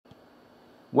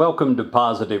Welcome to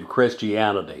Positive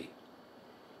Christianity.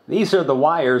 These are the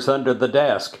wires under the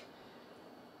desk.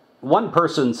 One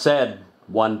person said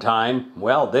one time,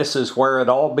 well, this is where it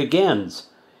all begins.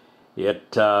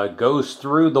 It goes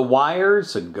through the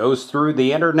wires and goes through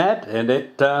the internet and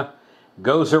it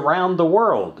goes around the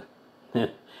world.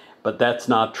 But that's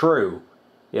not true.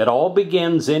 It all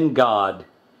begins in God,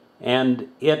 and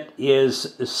it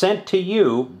is sent to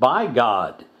you by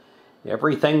God.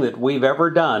 Everything that we've ever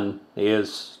done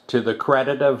is to the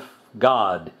credit of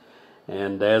God.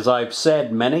 And as I've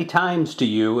said many times to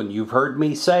you, and you've heard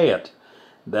me say it,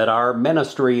 that our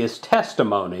ministry is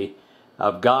testimony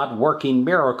of God working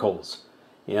miracles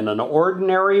in an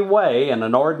ordinary way, in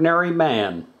an ordinary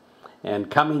man,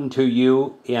 and coming to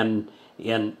you in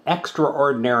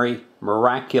extraordinary,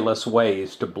 miraculous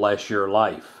ways to bless your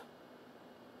life.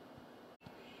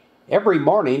 Every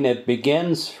morning it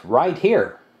begins right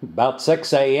here, about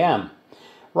 6 a.m.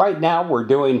 Right now we're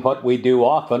doing what we do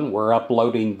often. We're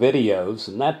uploading videos,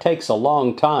 and that takes a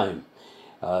long time.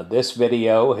 This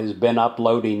video has been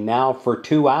uploading now for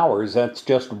 2 hours. That's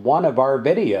just one of our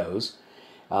videos,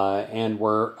 and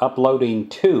we're uploading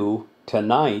 2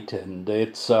 tonight, and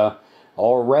it's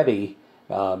already,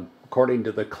 according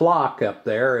to the clock up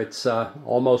there, it's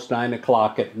almost 9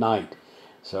 o'clock at night.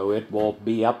 So it will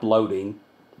be uploading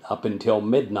up until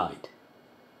midnight.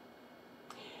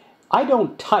 I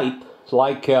don't type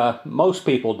like most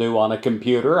people do on a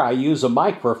computer. I use a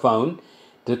microphone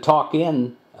to talk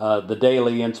in the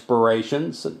daily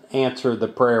inspirations and answer the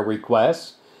prayer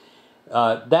requests.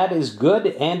 That is good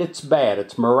and it's bad.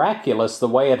 It's miraculous the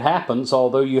way it happens,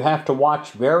 although you have to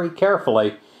watch very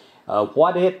carefully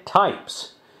what it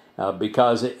types.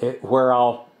 Because where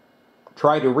I'll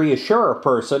try to reassure a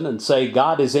person and say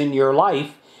God is in your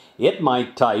life, it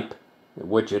might type,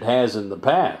 which it has in the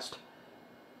past,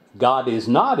 God is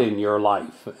not in your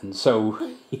life. And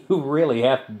so you really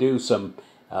have to do some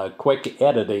quick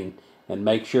editing and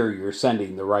make sure you're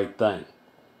sending the right thing.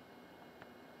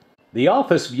 The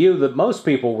office view that most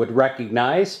people would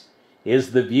recognize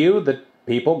is the view that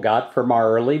people got from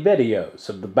our early videos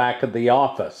of the back of the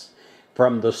office,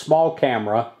 from the small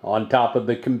camera on top of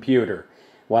the computer.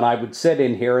 When I would sit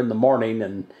in here in the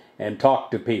morning and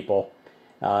talk to people,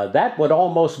 that would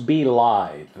almost be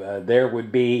live. There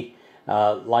would be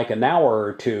like an hour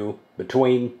or two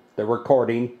between the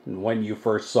recording and when you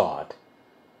first saw it.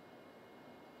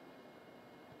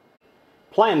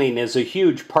 Planning is a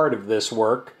huge part of this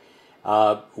work.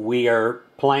 We are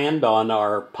planned on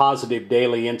our Positive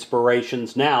Daily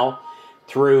Inspirations now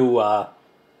through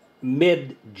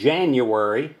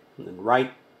mid-January. And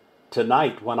right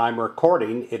tonight when I'm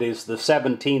recording, it is the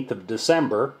 17th of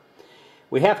December.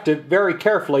 We have to very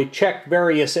carefully check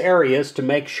various areas to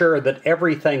make sure that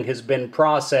everything has been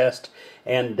processed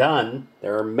and done.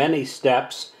 There are many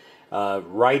steps.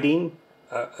 Writing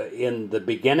in the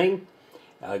beginning,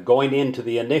 going into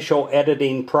the initial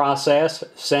editing process,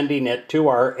 sending it to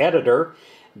our editor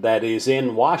that is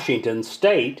in Washington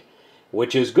State,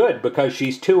 which is good because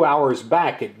she's 2 hours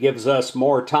back. It gives us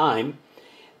more time.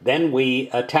 Then we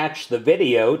attach the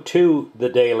video to the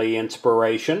daily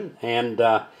inspiration and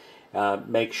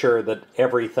make sure that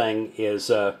everything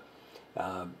is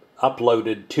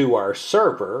uploaded to our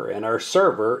server, and our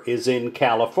server is in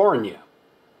California.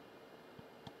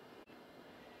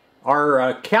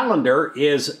 Our calendar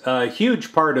is a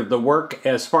huge part of the work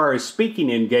as far as speaking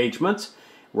engagements.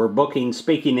 We're booking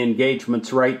speaking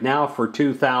engagements right now for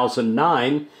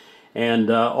 2009, and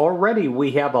already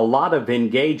we have a lot of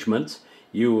engagements.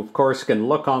 You, of course, can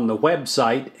look on the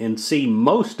website and see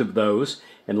most of those,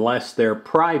 unless they're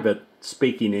private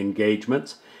speaking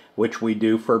engagements, which we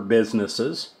do for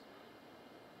businesses.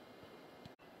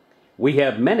 We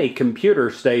have many computer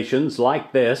stations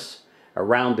like this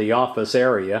around the office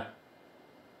area.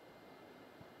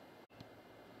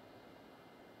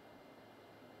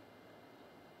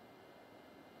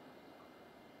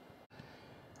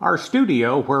 Our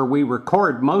studio, where we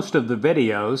record most of the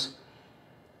videos,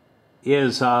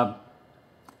 is a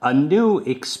new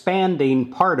expanding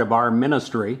part of our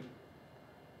ministry.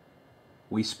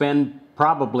 We spend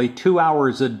probably 2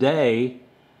 hours a day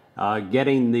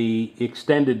getting the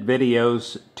extended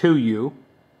videos to you.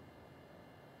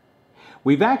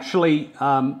 We've actually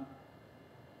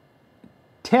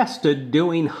tested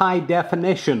doing high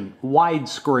definition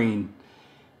widescreen,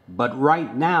 but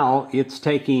right now it's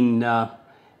taking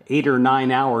 8 or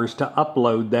 9 hours to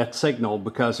upload that signal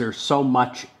because there's so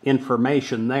much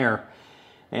information there,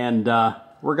 and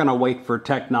we're going to wait for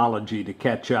technology to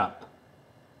catch up.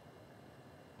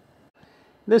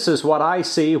 This is what I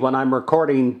see when I'm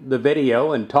recording the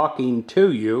video and talking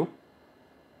to you.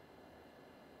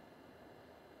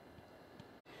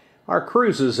 Our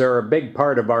cruises are a big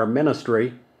part of our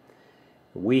ministry.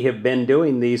 We have been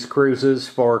doing these cruises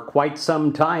for quite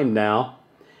some time now.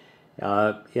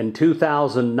 In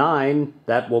 2009,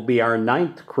 that will be our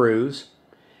 9th cruise.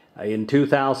 In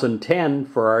 2010,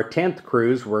 for our 10th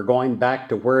cruise, we're going back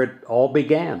to where it all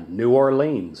began, New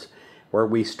Orleans, where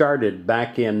we started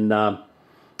back in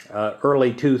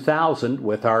early 2000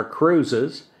 with our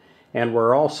cruises. And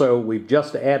we've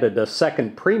just added a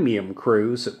second premium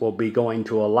cruise that will be going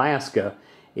to Alaska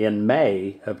in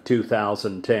May of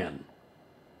 2010.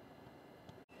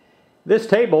 This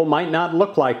table might not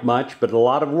look like much, but a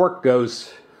lot of work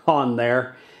goes on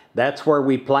there. That's where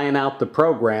we plan out the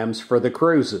programs for the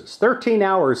cruises. 13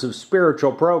 hours of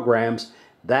spiritual programs,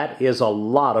 that is a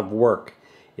lot of work.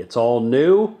 It's all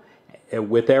new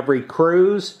with every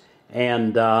cruise,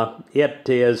 and it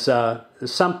is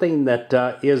something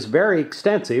that is very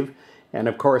extensive and,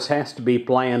 of course, has to be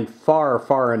planned far,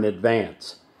 far in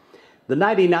advance. The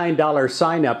 $99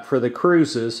 sign-up for the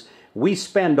cruises, we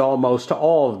spend almost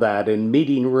all of that in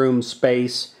meeting room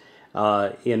space,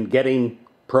 in getting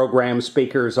program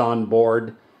speakers on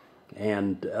board,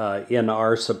 and in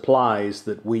our supplies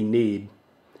that we need.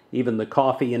 Even the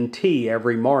coffee and tea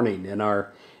every morning in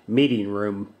our meeting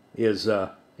room is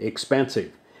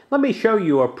expensive. Let me show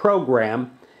you a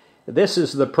program. This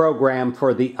is the program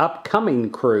for the upcoming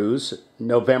cruise,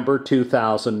 November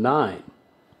 2009.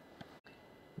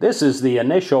 This is the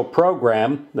initial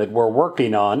program that we're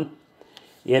working on.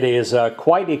 It is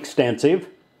quite extensive,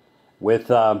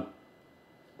 with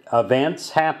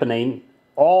events happening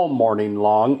all morning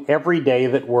long, every day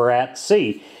that we're at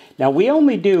sea. Now, we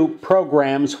only do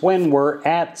programs when we're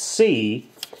at sea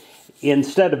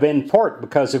instead of in port,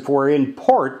 because if we're in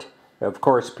port, of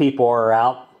course, people are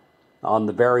out on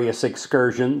the various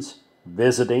excursions,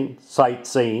 visiting,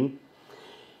 sightseeing.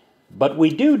 But we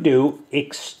do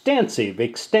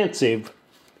extensive,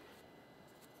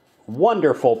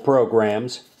 wonderful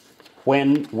programs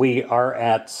when we are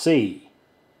at sea.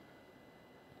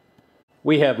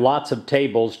 We have lots of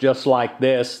tables just like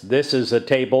this. This is a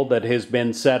table that has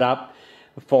been set up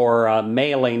for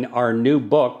mailing our new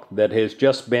book that has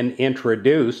just been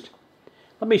introduced.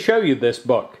 Let me show you this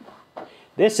book.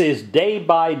 This is Day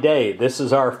by Day. This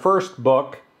is our first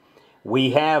book.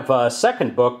 We have a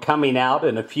second book coming out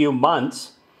in a few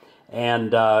months,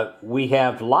 and we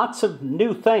have lots of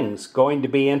new things going to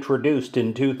be introduced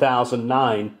in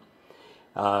 2009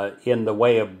 in the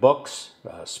way of books,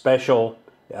 special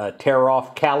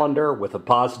tear-off calendar with a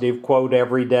positive quote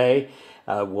every day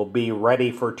will be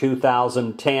ready for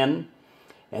 2010,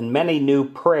 and many new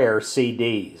prayer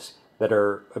CDs that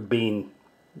are being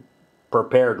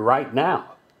prepared right now.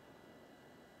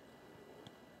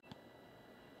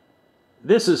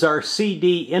 This is our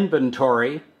CD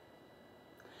inventory.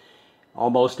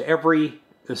 Almost every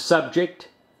subject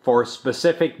for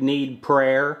specific need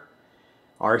prayer,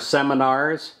 our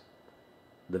seminars,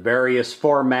 the various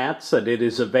formats that it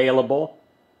is available.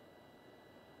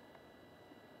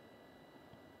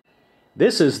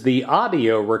 This is the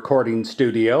audio recording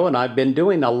studio, and I've been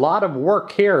doing a lot of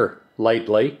work here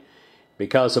lately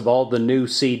because of all the new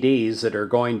CDs that are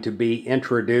going to be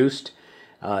introduced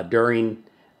during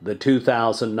the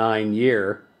 2009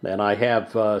 year. And I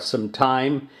have some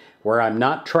time where I'm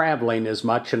not traveling as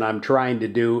much, and I'm trying to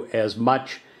do as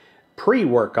much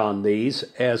pre-work on these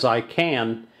as I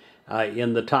can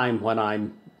in the time when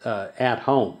I'm at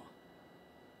home.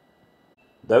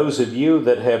 Those of you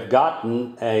that have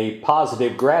gotten a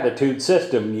positive gratitude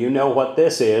system, you know what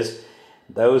this is.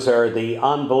 Those are the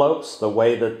envelopes, the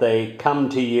way that they come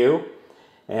to you.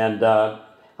 And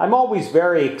I'm always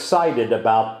very excited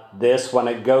about this when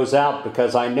it goes out,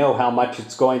 because I know how much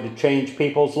it's going to change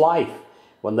people's life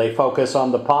when they focus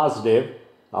on the positive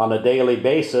on a daily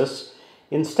basis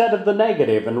instead of the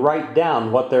negative and write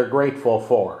down what they're grateful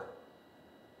for.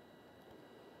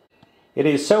 It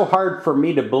is so hard for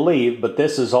me to believe, but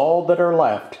this is all that are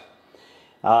left.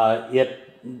 It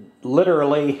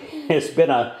literally has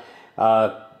been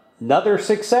another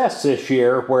success this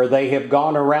year, where they have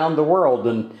gone around the world,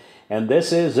 and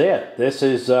this is it. This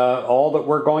is all that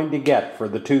we're going to get for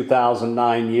the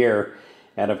 2009 year.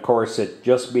 And of course, it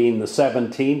just being the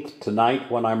 17th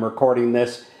tonight when I'm recording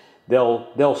this,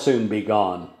 they'll soon be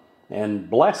gone. And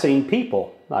blessing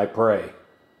people, I pray.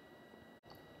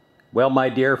 Well, my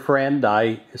dear friend,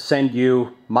 I send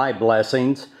you my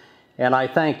blessings, and I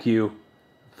thank you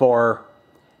for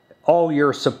all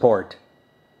your support.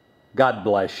 God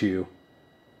bless you.